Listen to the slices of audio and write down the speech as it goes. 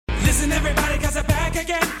Listen, everybody, 'cause they're back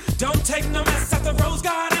again. Don't take no mess at the Rose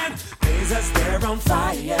Garden. Blazers, they're on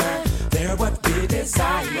fire. They're what we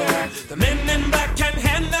desire. The men in black can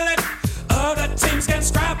handle it. Other teams can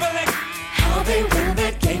scrabble it. How they win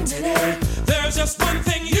that game today. There's just one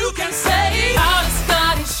thing you can say. How did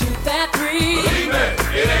Scotty shoot that three? Believe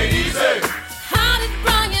it ain't easy. How did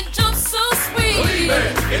Brian jump so sweet? Believe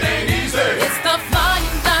it ain't easy. It's the flying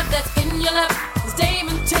dive that's in your lap. As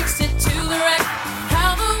Damon takes it to the rack.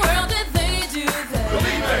 How the world did they do that?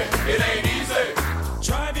 Believe it ain't easy.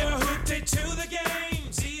 Drive your hoopty to the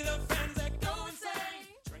game. See the fans that go insane.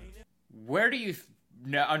 Where do you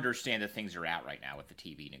understand that things are at right now with the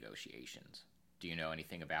TV negotiations? Do you know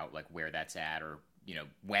anything about like where that's at, or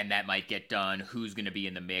when that might get done? Who's going to be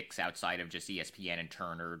in the mix outside of just ESPN and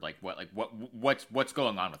Turner? What's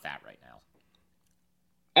going on with that right now?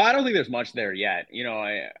 I don't think there's much there yet.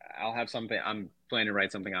 I'll have something. I'm planning to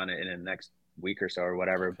write something on it in the next week or so or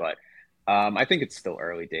whatever. But I think it's still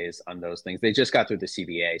early days on those things. They just got through the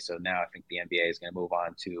CBA, so now I think the NBA is going to move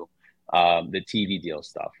on to the TV deal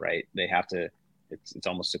stuff. Right? They have to. It's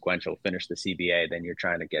almost sequential. Finish the CBA, then you're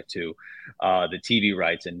trying to get to the TV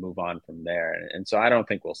rights and move on from there. And so I don't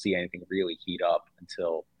think we'll see anything really heat up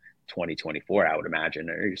until 2024, I would imagine,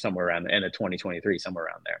 or somewhere around the end of 2023, somewhere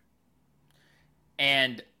around there.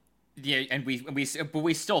 And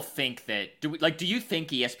we still think that. Do you think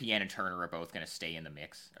ESPN and Turner are both going to stay in the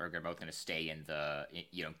mix, or are both going to stay in the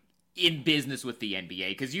in business with the NBA?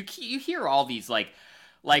 Because you hear all these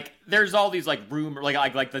there's all these rumor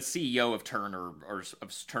like the CEO of Turner or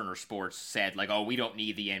of Turner Sports said oh, we don't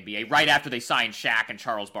need the NBA right after they signed Shaq and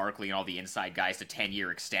Charles Barkley and all the inside guys to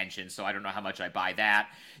 10-year extensions. So I don't know how much I buy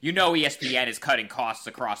that. ESPN is cutting costs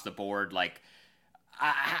across the board.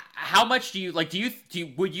 How much do you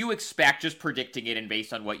would you expect, just predicting it and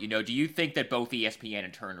based on what do you think that both ESPN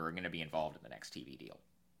and Turner are going to be involved in the next TV deal?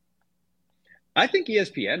 I think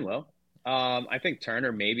ESPN will. I think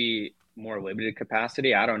Turner maybe more limited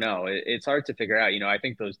capacity. I don't know. It's hard to figure out. I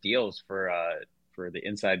think those deals for the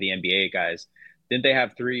inside the NBA guys, didn't they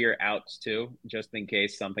have 3-year outs too, just in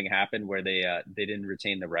case something happened where they didn't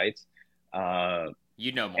retain the rights?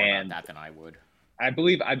 You know more about that than I would. I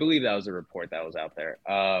believe that was a report that was out there.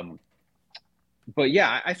 But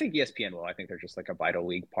yeah, I think ESPN will. I think they're just like a vital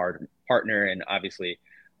league partner, and obviously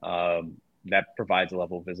that provides a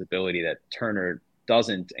level of visibility that Turner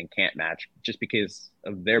doesn't and can't match just because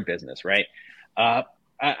of their business, right?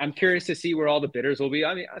 I'm curious to see where all the bidders will be.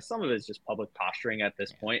 I mean, some of it is just public posturing at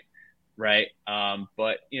this point, right?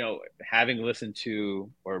 But having listened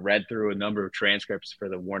to or read through a number of transcripts for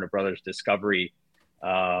the Warner Brothers Discovery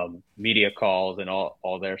media calls and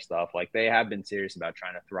all their stuff, they have been serious about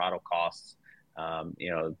trying to throttle costs.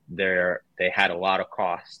 They had a lot of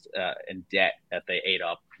cost and debt that they ate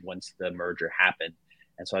up once the merger happened.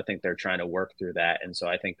 And so I think they're trying to work through that. And so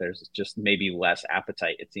I think there's just maybe less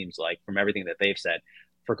appetite, it seems like, from everything that they've said,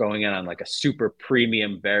 for going in on a super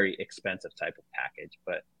premium, very expensive type of package.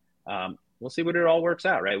 But we'll see what it all works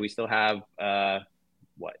out, right? We still have, a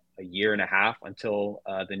year and a half until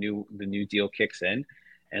the new deal kicks in.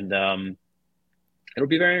 And it'll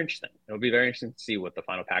be very interesting. It'll be very interesting to see what the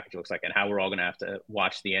final package looks like and how we're all going to have to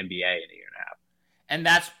watch the NBA in a year and a half. And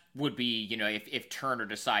that's would be, if Turner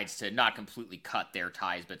decides to not completely cut their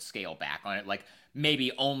ties but scale back on it,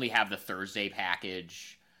 maybe only have the Thursday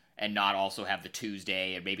package and not also have the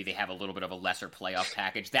Tuesday, and maybe they have a little bit of a lesser playoff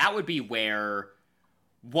package. That would be where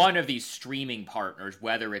one of these streaming partners,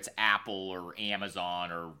 whether it's Apple or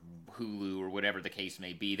Amazon or Hulu or whatever the case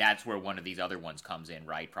may be, that's where one of these other ones comes in,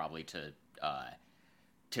 right? Probably to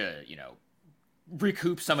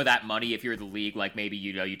recoup some of that money if you're the league. Maybe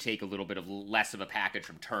you take a little bit of less of a package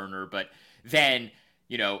from Turner, but then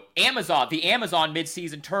Amazon, the Amazon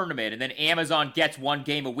midseason tournament, and then Amazon gets one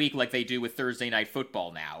game a week like they do with Thursday Night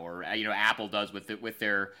Football now, or Apple does with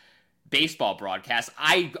their baseball broadcast.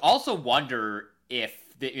 I also wonder if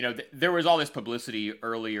there was all this publicity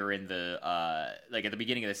earlier in the at the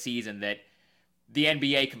beginning of the season that the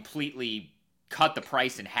NBA completely cut the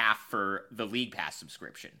price in half for the League Pass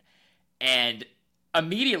subscription, and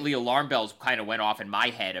immediately alarm bells kind of went off in my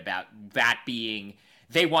head about that being,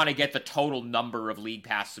 they want to get the total number of League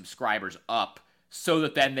Pass subscribers up so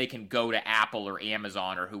that then they can go to Apple or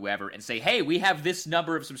Amazon or whoever and say, hey, we have this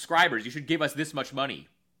number of subscribers, you should give us this much money.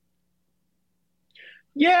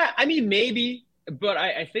 Yeah, I mean, maybe, but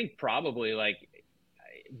I think probably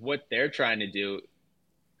what they're trying to do,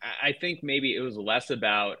 I think maybe it was less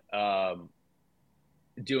about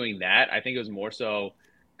doing that. I think it was more so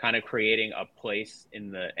kind of creating a place in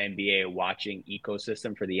the NBA watching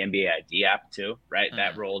ecosystem for the NBA ID app too, right?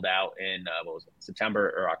 That rolled out in what was it,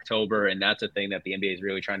 September or October, and that's a thing that the NBA is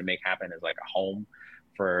really trying to make happen as like a home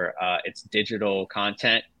for its digital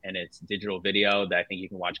content and its digital video that I think you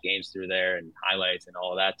can watch games through there and highlights and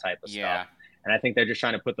all of that type of stuff. And I think they're just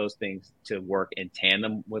trying to put those things to work in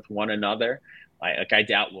tandem with one another. Like I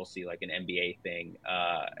doubt we'll see like an NBA thing,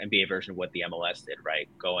 NBA version of what the MLS did, right?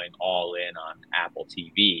 Going all in on Apple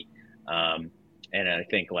TV. And I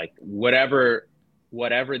think like whatever the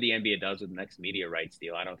NBA does with the next media rights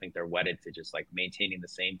deal, I don't think they're wedded to just like maintaining the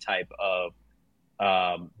same type of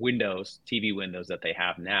TV windows that they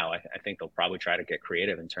have now. I think they'll probably try to get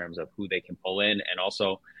creative in terms of who they can pull in and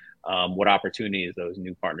also what opportunities those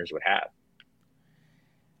new partners would have.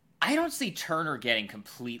 I don't see Turner getting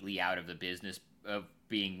completely out of the business of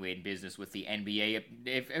being in business with the NBA,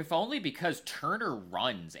 if only because Turner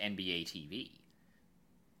runs NBA TV.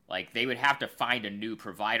 Like, they would have to find a new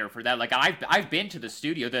provider for that. Like, I've been to the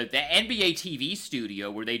studio, the NBA TV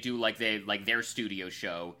studio where they do their studio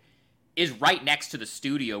show is right next to the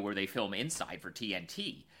studio where they film Inside for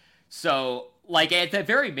TNT. So, like, at the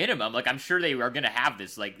very minimum, like, I'm sure they are going to have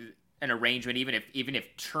this, like, an arrangement, even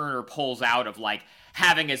if Turner pulls out of, like,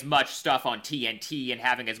 having as much stuff on TNT and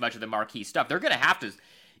having as much of the marquee stuff, they're going to have to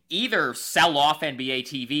either sell off NBA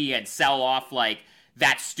TV and sell off, like,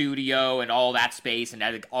 that studio and all that space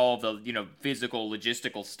and all the, physical,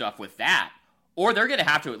 logistical stuff with that, or they're going to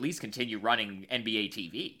have to at least continue running NBA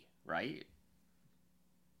TV, right?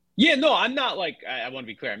 Yeah, no, I'm not like, I want to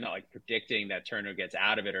be clear, I'm not like predicting that Turner gets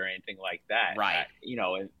out of it or anything like that. Right.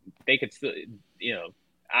 They could still,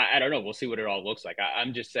 I don't know. We'll see what it all looks like.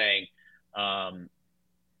 I'm just saying, I'm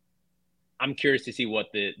curious to see what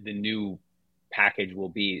the new package will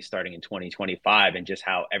be starting in 2025 and just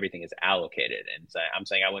how everything is allocated. And so I'm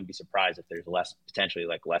saying I wouldn't be surprised if there's potentially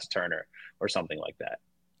less Turner or something like that.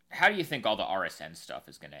 How do you think all the RSN stuff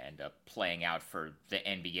is going to end up playing out for the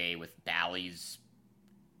NBA with Bally's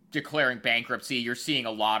declaring bankruptcy? You're seeing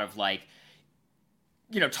a lot of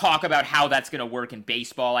talk about how that's going to work in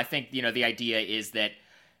baseball. I think, the idea is that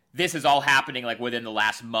this is all happening within the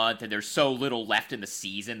last month and there's so little left in the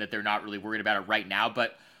season that they're not really worried about it right now.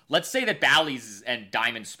 But let's say that Bally's and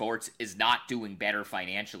Diamond Sports is not doing better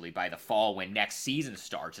financially by the fall when next season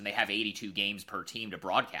starts and they have 82 games per team to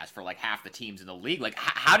broadcast for half the teams in the league.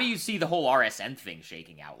 How do you see the whole RSN thing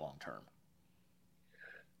shaking out long term?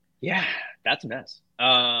 Yeah, that's a mess.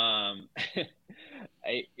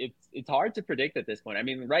 It's hard to predict at this point. I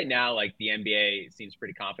mean, right now, the NBA seems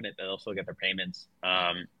pretty confident that they'll still get their payments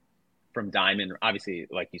from Diamond. Obviously,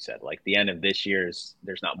 like you said, the end of this year's,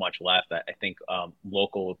 there's not much left. I think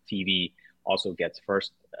local TV also gets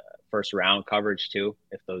first round coverage too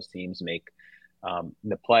if those teams make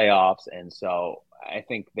the playoffs. And so I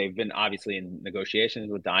think they've been obviously in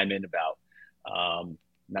negotiations with Diamond about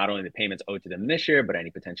not only the payments owed to them this year, but any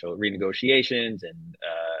potential renegotiations and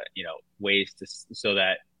ways so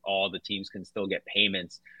that all the teams can still get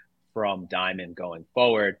payments from Diamond going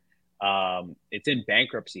forward. It's in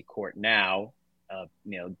bankruptcy court now.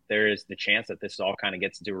 There is the chance that this all kind of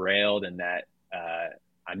gets derailed and that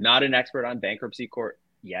I'm not an expert on bankruptcy court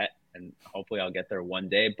yet, and hopefully I'll get there one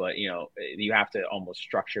day. But, you have to almost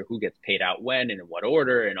structure who gets paid out when and in what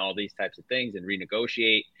order and all these types of things and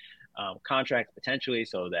renegotiate contracts potentially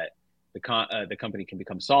so that the company can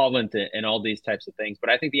become solvent and all these types of things. But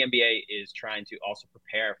I think the NBA is trying to also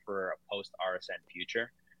prepare for a post RSN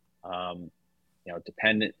future.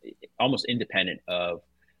 Almost independent of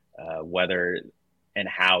whether and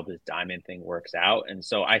how this Diamond thing works out. And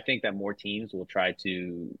so I think that more teams will try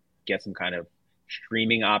to get some kind of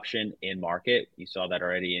streaming option in market. You saw that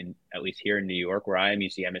already at least here in New York where I am. You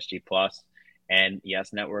see MSG Plus and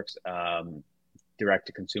ES Networks direct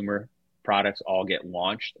to consumer products all get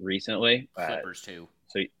launched recently. Clippers too.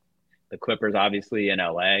 So the Clippers obviously in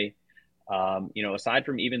LA. Aside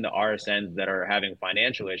from even the RSNs that are having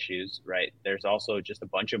financial issues, right, there's also just a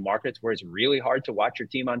bunch of markets where it's really hard to watch your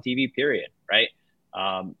team on TV, period, right?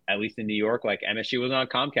 At least in New York, MSG was on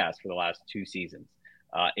Comcast for the last 2 seasons.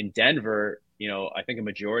 In Denver, I think a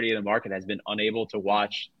majority of the market has been unable to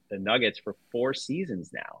watch the Nuggets for 4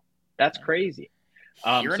 seasons now. That's crazy.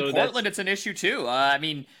 Here in Portland, it's an issue too.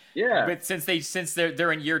 Yeah. But since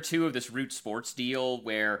they're in year 2 of this Root Sports deal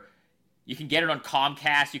where you can get it on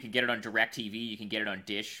Comcast, you can get it on DirecTV, you can get it on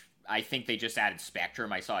Dish. I think they just added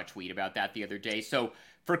Spectrum. I saw a tweet about that the other day. So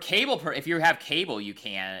for cable, if you have cable, you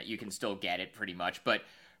can still get it pretty much. But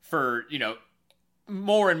for,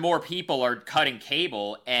 more and more people are cutting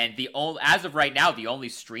cable, and as of right now, the only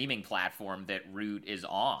streaming platform that Root is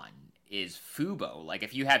on is Fubo. Like,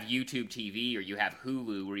 if you have YouTube TV or you have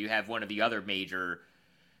Hulu or you have one of the other major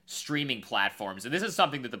streaming platforms, and this is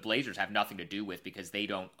something that the Blazers have nothing to do with because they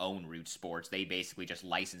don't own Root Sports. They basically just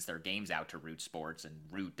license their games out to Root Sports, and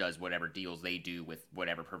Root does whatever deals they do with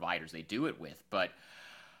whatever providers they do it with. But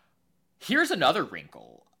here's another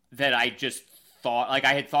wrinkle that I just thought, like,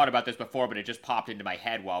 I had thought about this before, but it just popped into my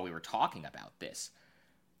head while we were talking about this.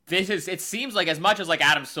 It seems like, as much as like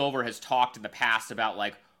Adam Silver has talked in the past about,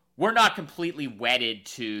 like, we're not completely wedded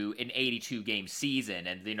to an 82 game season,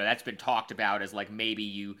 and that's been talked about as, like, maybe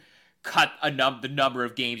you cut the number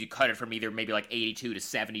of games, you cut it from either maybe like 82 to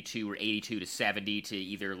 72 or 82 to 70 to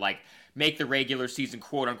either, like, make the regular season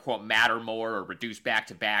quote unquote matter more, or reduce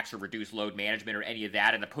back-to-backs, or reduce load management, or any of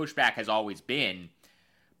that. And the pushback has always been,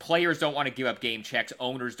 players don't want to give up game checks,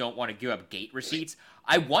 owners don't want to give up gate receipts.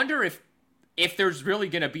 I wonder if there's really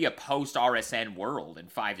going to be a post-RSN world in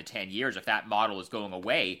 5 to 10 years, if that model is going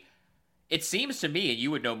away. It seems to me, and you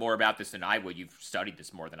would know more about this than I would, you've studied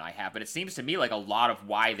this more than I have, but it seems to me like a lot of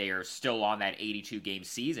why they are still on that 82-game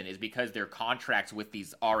season is because their contracts with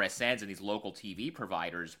these RSNs and these local TV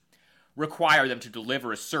providers require them to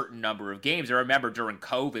deliver a certain number of games. I remember during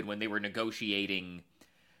COVID when they were negotiating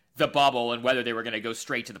the bubble and whether they were going to go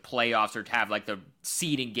straight to the playoffs or to have, like, the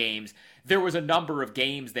seeding games, there was a number of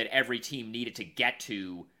games that every team needed to get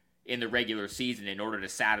to in the regular season in order to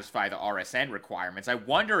satisfy the RSN requirements. I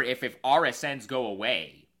wonder if RSNs go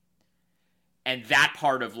away and that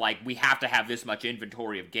part of, like, we have to have this much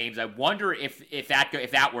inventory of games, I wonder if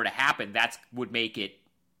that were to happen, that would make it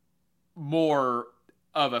more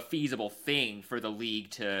of a feasible thing for the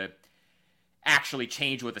league to actually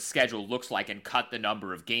change what the schedule looks like and cut the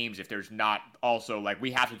number of games if there's not also, like,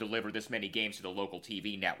 we have to deliver this many games to the local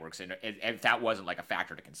TV networks, and if that wasn't, like, a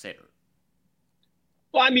factor to consider.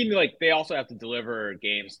 Well, I mean, like, they also have to deliver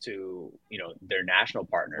games to, their national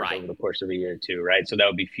partners over the course of a year too, right? So that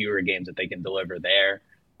would be fewer games that they can deliver there,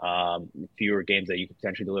 fewer games that you could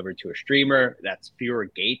potentially deliver to a streamer. That's fewer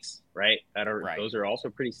gates, right? Those are also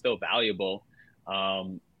pretty still valuable.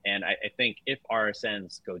 And I think if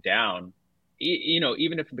RSNs go down,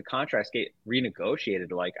 even if the contracts get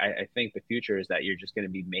renegotiated, like, I think the future is that you're just going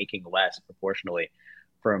to be making less proportionally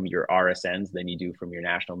from your RSNs than you do from your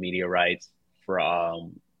national media rights,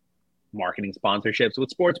 from marketing sponsorships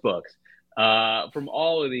with sports books, from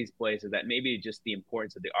all of these places, that maybe just the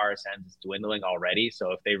importance of the RSNs is dwindling already.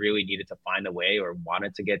 So if they really needed to find a way or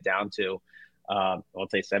wanted to get down to,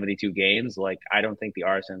 let's say 72 games, like, I don't think the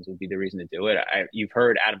RSNs would be the reason to do it. You've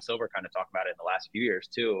heard Adam Silver kind of talk about it in the last few years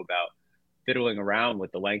too, about fiddling around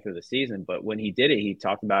with the length of the season. But when he did it, he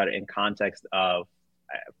talked about it in context of,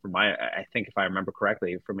 I think if I remember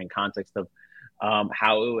correctly, in context of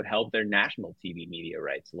how it would help their national TV media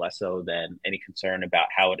rights, less so than any concern about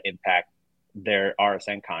how it impact their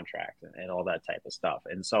RSN contract and all that type of stuff.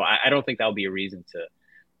 And so I don't think that would be a reason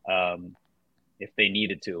to, if they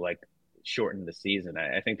needed to, like, shorten the season.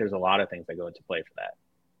 I think there's a lot of things that go into play for that.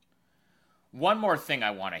 One more thing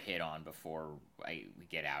I want to hit on before we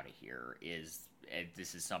get out of here is,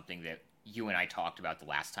 this is something that you and I talked about the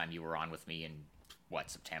last time you were on with me in,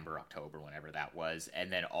 September, October, whenever that was.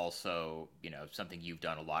 And then also, something you've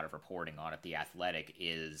done a lot of reporting on at The Athletic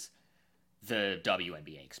is the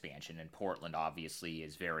WNBA expansion. And Portland obviously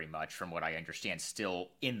is very much, from what I understand, still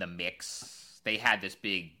in the mix. They had this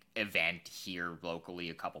big event here locally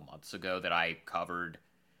a couple months ago that I covered,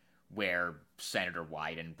 where Senator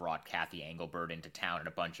Wyden brought Kathy Engelbert into town, and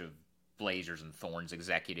a bunch of Blazers and Thorns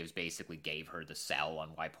executives basically gave her the sell on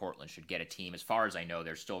why Portland should get a team. As far as I know,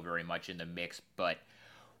 they're still very much in the mix, but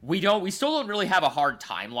we still don't really have a hard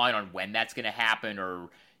timeline on when that's going to happen, or,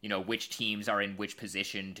 which teams are in which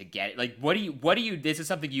position to get it. Like, what do you, this is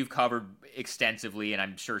something you've covered extensively, and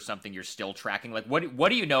I'm sure something you're still tracking. Like, what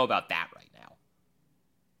do you know about that right now?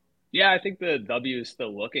 Yeah, I think the W is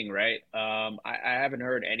still looking, right. I haven't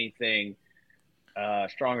heard anything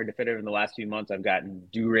strong or definitive in the last few months. I've gotten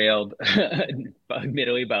derailed,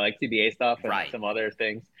 admittedly, by, like, CBA stuff and some other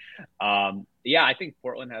things. Yeah, I think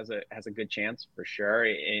Portland has a good chance for sure.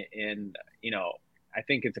 And I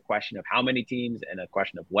think it's a question of how many teams and a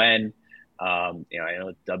question of when. I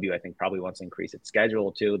know W, I think, probably wants to increase its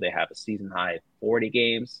schedule too. They have a season high 40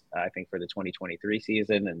 games, I think, for the 2023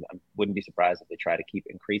 season, and I wouldn't be surprised if they try to keep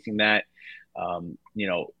increasing that.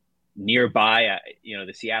 Nearby,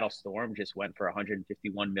 the Seattle Storm just went for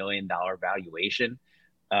 $151 million valuation.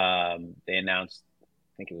 They announced,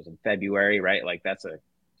 I think it was in February, right? Like, that's a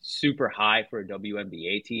super high for a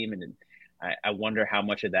WNBA team. And I wonder how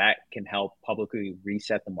much of that can help publicly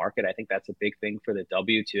reset the market. I think that's a big thing for the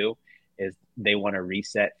W too, is they want to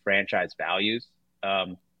reset franchise values.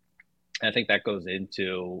 I think that goes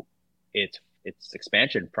into its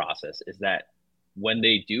expansion process, is that when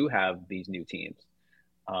they do have these new teams,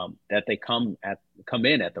 that they come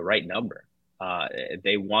in at the right number.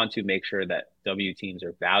 They want to make sure that W teams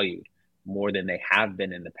are valued more than they have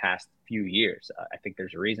been in the past few years. I think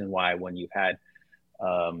there's a reason why when you've had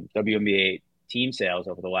WNBA team sales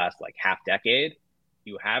over the last like half decade,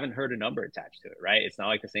 you haven't heard a number attached to it, right? It's not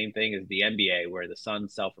like the same thing as the NBA where the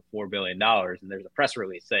Suns sell for $4 billion and there's a press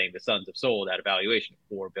release saying the Suns have sold at a valuation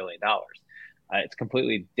of $4 billion. It's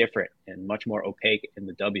completely different and much more opaque in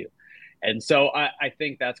the W. And so I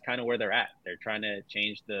think that's kind of where they're at. They're trying to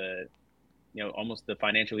change almost the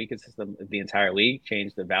financial ecosystem of the entire league,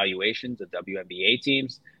 change the valuations of WNBA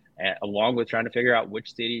teams, along with trying to figure out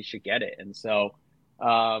which cities should get it. And so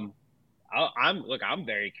I'm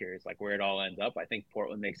very curious, like where it all ends up. I think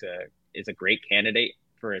Portland is a great candidate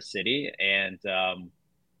for a city, and I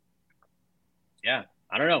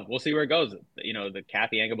don't know. We'll see where it goes. The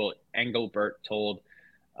Kathy Engelbert told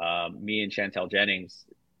me and Chantel Jennings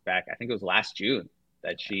back, I think it was last June,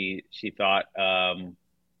 that she thought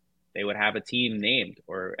they would have a team named,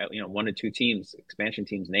 or 1 to 2 teams, expansion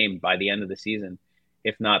teams named by the end of the season,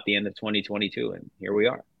 if not the end of 2022, and here we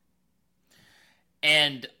are.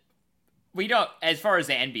 And we don't, as far as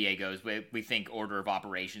the NBA goes, we think order of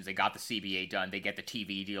operations. They got the CBA done. They get the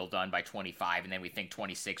TV deal done by 25, and then we think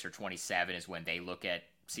 26 or 27 is when they look at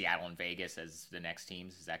Seattle and Vegas as the next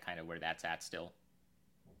teams. Is that kind of where that's at still?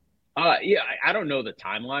 Yeah, I don't know the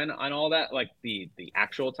timeline on all that, like the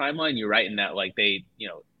actual timeline. You're right in that, like, they,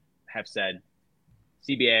 have said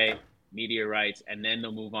CBA, media rights, and then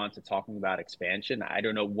they'll move on to talking about expansion. I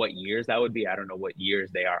don't know what years that would be. I don't know what years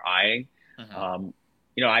they are eyeing. Mm-hmm.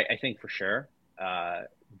 I think for sure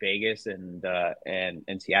Vegas and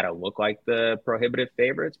Seattle look like the prohibitive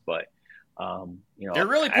favorites, but they're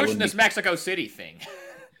really pushing this Mexico City thing.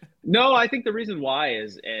 No, I think the reason why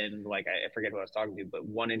is, and like I forget who I was talking to, but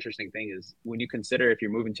one interesting thing is when you consider if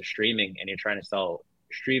you're moving to streaming and you're trying to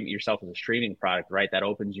stream yourself as a streaming product, right? That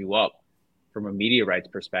opens you up from a media rights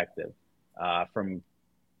perspective, from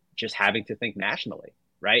just having to think nationally,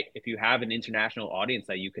 right? If you have an international audience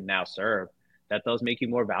that you can now serve, that does make you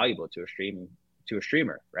more valuable to a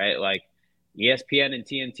streamer, right? Like ESPN and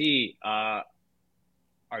TNT are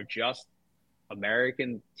just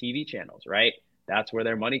American TV channels, right? That's where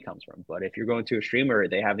their money comes from. But if you're going to a streamer,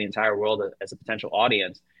 they have the entire world as a potential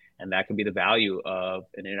audience, and that could be the value of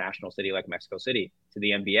an international city like Mexico City to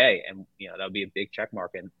the NBA. And, that would be a big check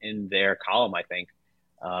mark in their column, I think,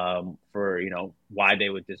 for, why they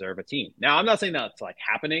would deserve a team. Now, I'm not saying that's like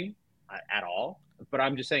happening at all, but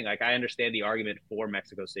I'm just saying, like, I understand the argument for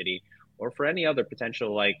Mexico City or for any other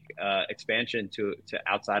potential expansion to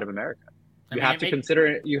outside of America. You have to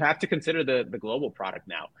consider the global product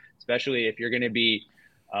now, especially if you're going to be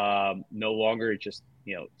no longer just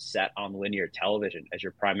set on linear television as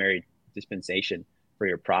your primary dispensation for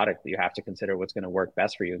your product. You have to consider what's going to work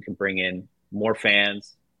best for you and can bring in more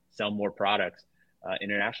fans, sell more products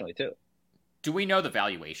internationally too. Do we know the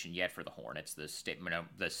valuation yet for the Hornets? The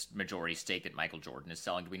majority stake that Michael Jordan is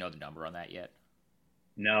selling. Do we know the number on that yet?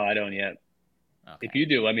 No, I don't yet. Okay. If you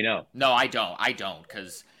do, let me know. No, I don't,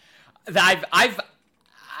 because I've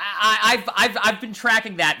been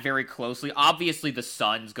tracking that very closely. Obviously, the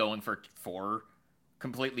Suns going for 4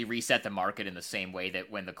 completely reset the market in the same way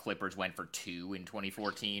that when the Clippers went for 2 in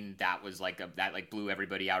 2014, that was that blew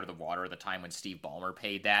everybody out of the water at the time when Steve Ballmer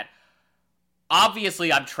paid that.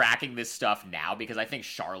 Obviously, I'm tracking this stuff now because I think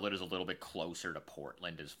Charlotte is a little bit closer to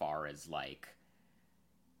Portland as far as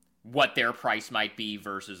what their price might be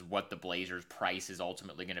versus what the Blazers' price is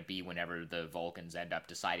ultimately going to be whenever the Vulcans end up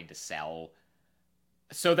deciding to sell.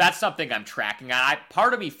 So that's something I'm tracking.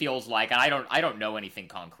 Part of me feels like, and I don't know anything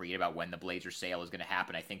concrete about when the Blazers sale is going to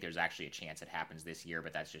happen. I think there's actually a chance it happens this year,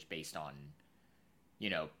 but that's just based on,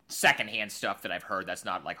 secondhand stuff that I've heard. That's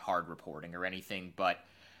not hard reporting or anything, but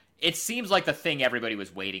it seems like the thing everybody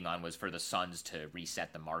was waiting on was for the Suns to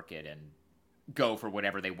reset the market and go for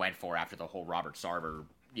whatever they went for after the whole Robert Sarver,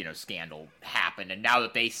 scandal happened. And now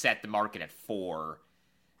that they set the market at 4,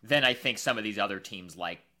 then I think some of these other teams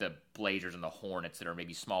like the Blazers and the Hornets that are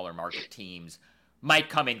maybe smaller market teams might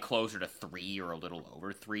come in closer to 3 or a little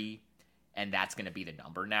over 3, and that's going to be the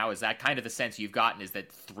number now. Is that kind of the sense you've gotten, is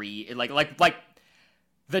that 3, like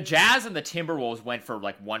the Jazz and the Timberwolves went for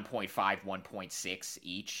 1.5, 1.6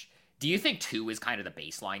 each. Do you think 2 is kind of the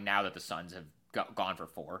baseline now that the Suns have gone for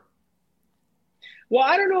 4? Well,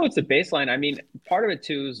 I don't know. It's a baseline. I mean, part of it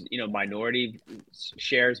too is minority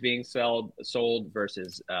shares being sold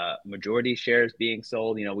versus majority shares being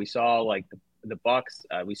sold. We saw like the Bucks.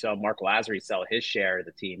 We saw Mark Lazary sell his share of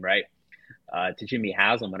the team, right, to Jimmy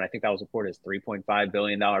Haslam, and I think that was reported as $3.5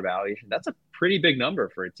 billion valuation. That's a pretty big number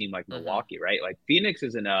for a team like Milwaukee, right? Like Phoenix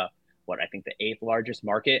is in I think the 8th largest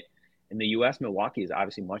market in the U.S. Milwaukee is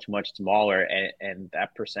obviously much, much smaller, and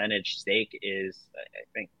that percentage stake is, I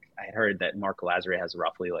think, I heard that Mark Lazary has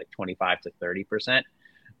roughly like 25 to 30%.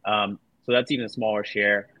 So that's even a smaller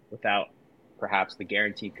share without perhaps the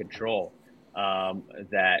guaranteed control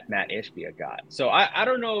that Matt Ishbia got. So I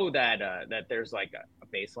don't know that there's like a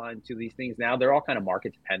baseline to these things now. They're all kind of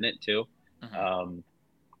market dependent too.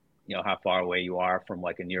 How far away you are from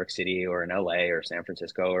like a New York City or an LA or San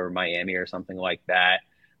Francisco or Miami or something like that.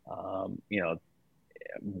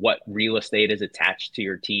 What real estate is attached to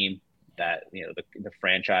your team that the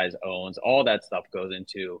franchise owns. All that stuff goes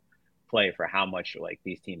into play for how much like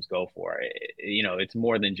these teams go for. It's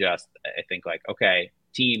more than just, I think, like, okay,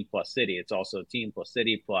 team plus city. It's also team plus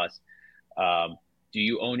city plus do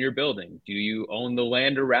you own your building? Do you own the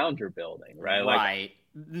land around your building? Right. Right.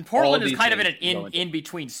 Portland is kind of in an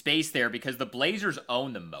in-between space there because the Blazers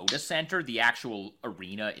own the Moda Center, the actual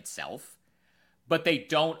arena itself, but they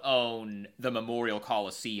don't own the Memorial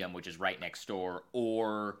Coliseum, which is right next door,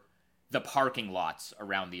 or the parking lots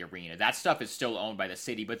around the arena. That stuff is still owned by the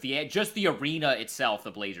city, but just the arena itself,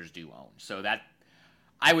 the Blazers do own. So that,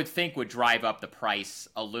 I would think, would drive up the price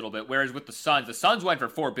a little bit. Whereas with the Suns went for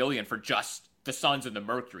 $4 billion for just the Suns and the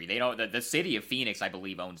Mercury. They don't. The city of Phoenix, I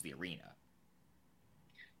believe, owns the arena.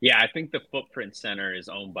 Yeah, I think the Footprint Center is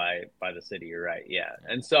owned by the city. You're right. Yeah,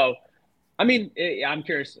 and so, I mean, I'm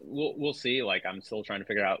curious. We'll see. Like, I'm still trying to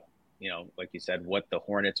figure out, like you said, what the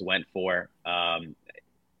Hornets went for.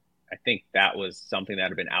 I think that was something that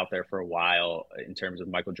had been out there for a while in terms of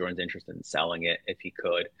Michael Jordan's interest in selling it if he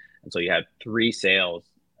could. And so you had 3 sales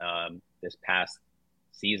this past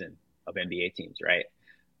season of NBA teams, right?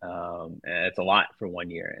 And it's a lot for 1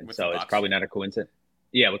 year. And so it's probably not a coincidence.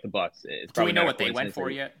 Yeah, with the Bucks. Do we know what they went for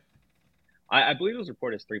yet? I believe it was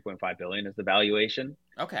reported as $3.5 billion as the valuation.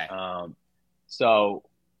 Okay. So,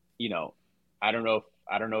 I don't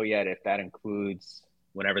know yet if that includes,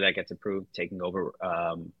 whenever that gets approved, taking over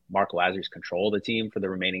Mark Lazary's control of the team for the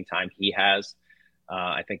remaining time he has.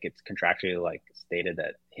 I think it's contractually like stated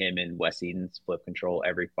that him and Wes Eden split control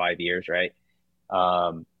every 5 years, right?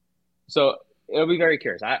 So it'll be very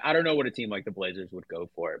curious. I don't know what a team like the Blazers would go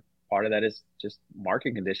for. Part of that is just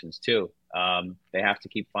market conditions too. They have to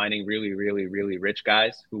keep finding really, really, really rich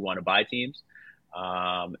guys who want to buy teams.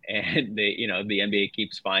 And the NBA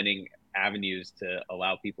keeps finding avenues to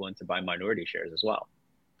allow people in to buy minority shares as well.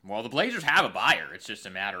 Well, the Blazers have a buyer. It's just a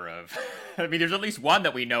matter of, I mean, there's at least one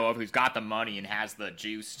that we know of who's got the money and has the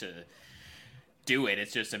juice to do it.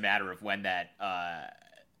 It's just a matter of when that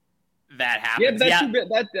happens.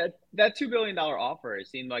 That $2 billion offer, it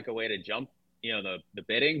seemed like a way to jump, the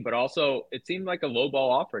bidding, but also it seemed like a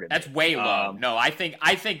lowball offer to me. That's way low. No, I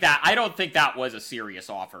don't think that was a serious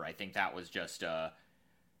offer. I think that was just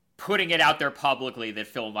putting it out there publicly that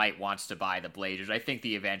Phil Knight wants to buy the Blazers. I think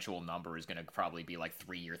the eventual number is going to probably be like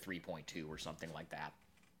 3 or 3.2 or something like that.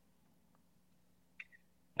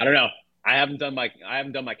 I don't know. I haven't done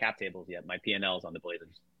my cap tables yet. My P&Ls on the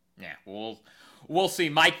Blazers. Yeah, we'll see.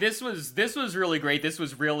 Mike, this was really great. This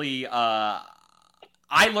was really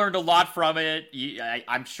I learned a lot from it.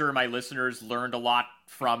 I'm sure my listeners learned a lot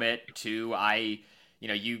from it too.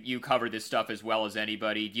 You cover this stuff as well as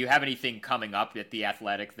anybody. Do you have anything coming up at The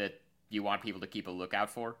Athletic that you want people to keep a lookout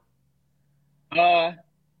for? I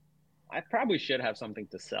probably should have something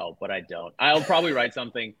to sell, but I don't. I'll probably write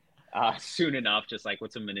something soon enough, just like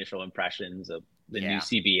with some initial impressions of the new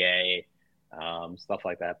CBA, stuff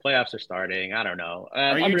like that. Playoffs are starting. I don't know.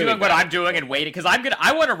 Are you doing what I'm doing and waiting? Because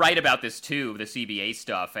I want to write about this too, the CBA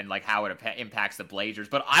stuff and like how it impacts the Blazers.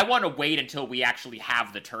 But I want to wait until we actually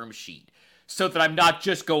have the term sheet, so that I'm not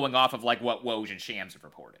just going off of like what Woj and Shams have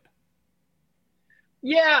reported.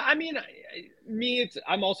 Yeah, I mean,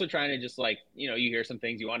 I'm also trying to just like, you hear some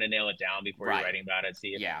things, you want to nail it down before you're writing about it,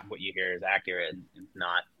 see if what you hear is accurate. And if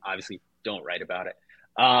not, obviously don't write about it.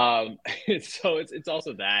 So it's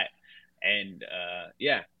also that. And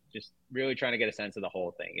just really trying to get a sense of the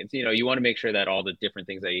whole thing. It's, you want to make sure that all the different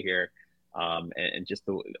things that you hear and just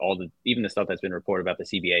even the stuff that's been reported about the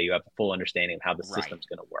CBA, you have a full understanding of how the system's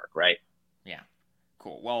going to work, right? Yeah.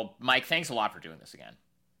 Cool. Well, Mike, thanks a lot for doing this again.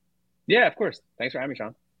 Yeah, of course. Thanks for having me,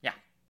 Sean.